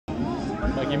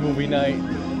Mikey Movie Night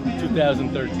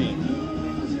 2013.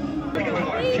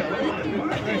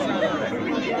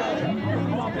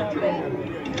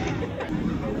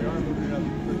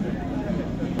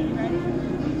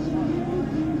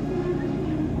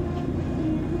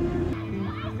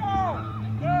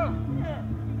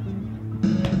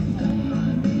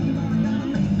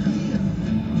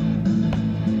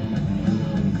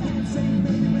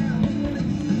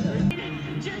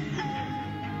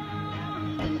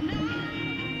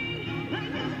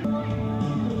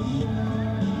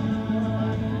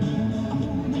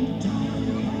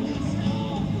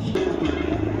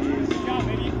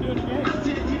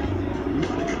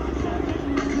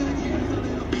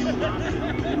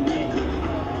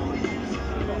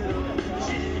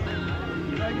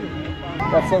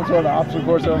 Got some sort of obstacle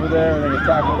course over there, and they can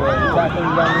tackle the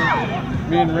tackling dummy.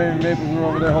 Me and Ray and Maple were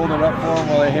over there holding it up for them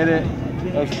while they hit it.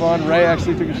 It was fun. Ray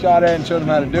actually took a shot at it and showed them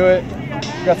how to do it.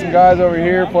 Got some guys over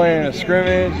here playing a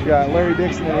scrimmage. You got Larry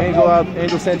Dixon and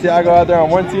Angel Santiago out there on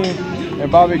one team,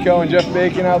 and Bobby Coe and Jeff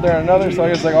Bacon out there on another. So I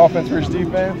guess like offense versus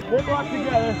defense. We'll block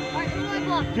together.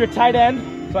 You're a tight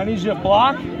end, so I need you to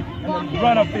block and then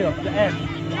run upfield to the end.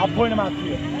 I'll point them out to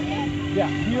you. Yeah,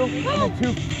 heel and then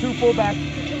two fullbacks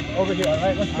over here. All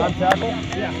right, let's go. On tackle?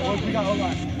 Yeah, well, we got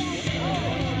O-line.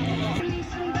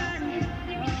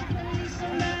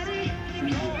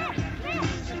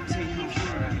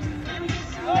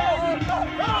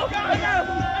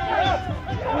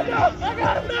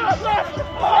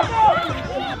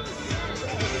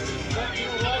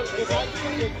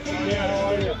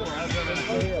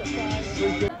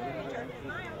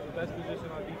 Best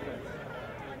position on defense.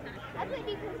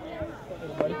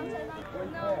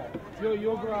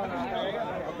 You'll go on.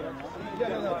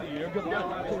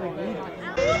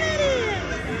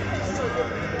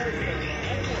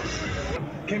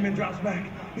 Kingman drops back.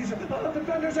 He said, all the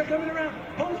defenders are coming around.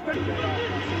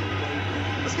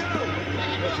 Let's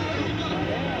go.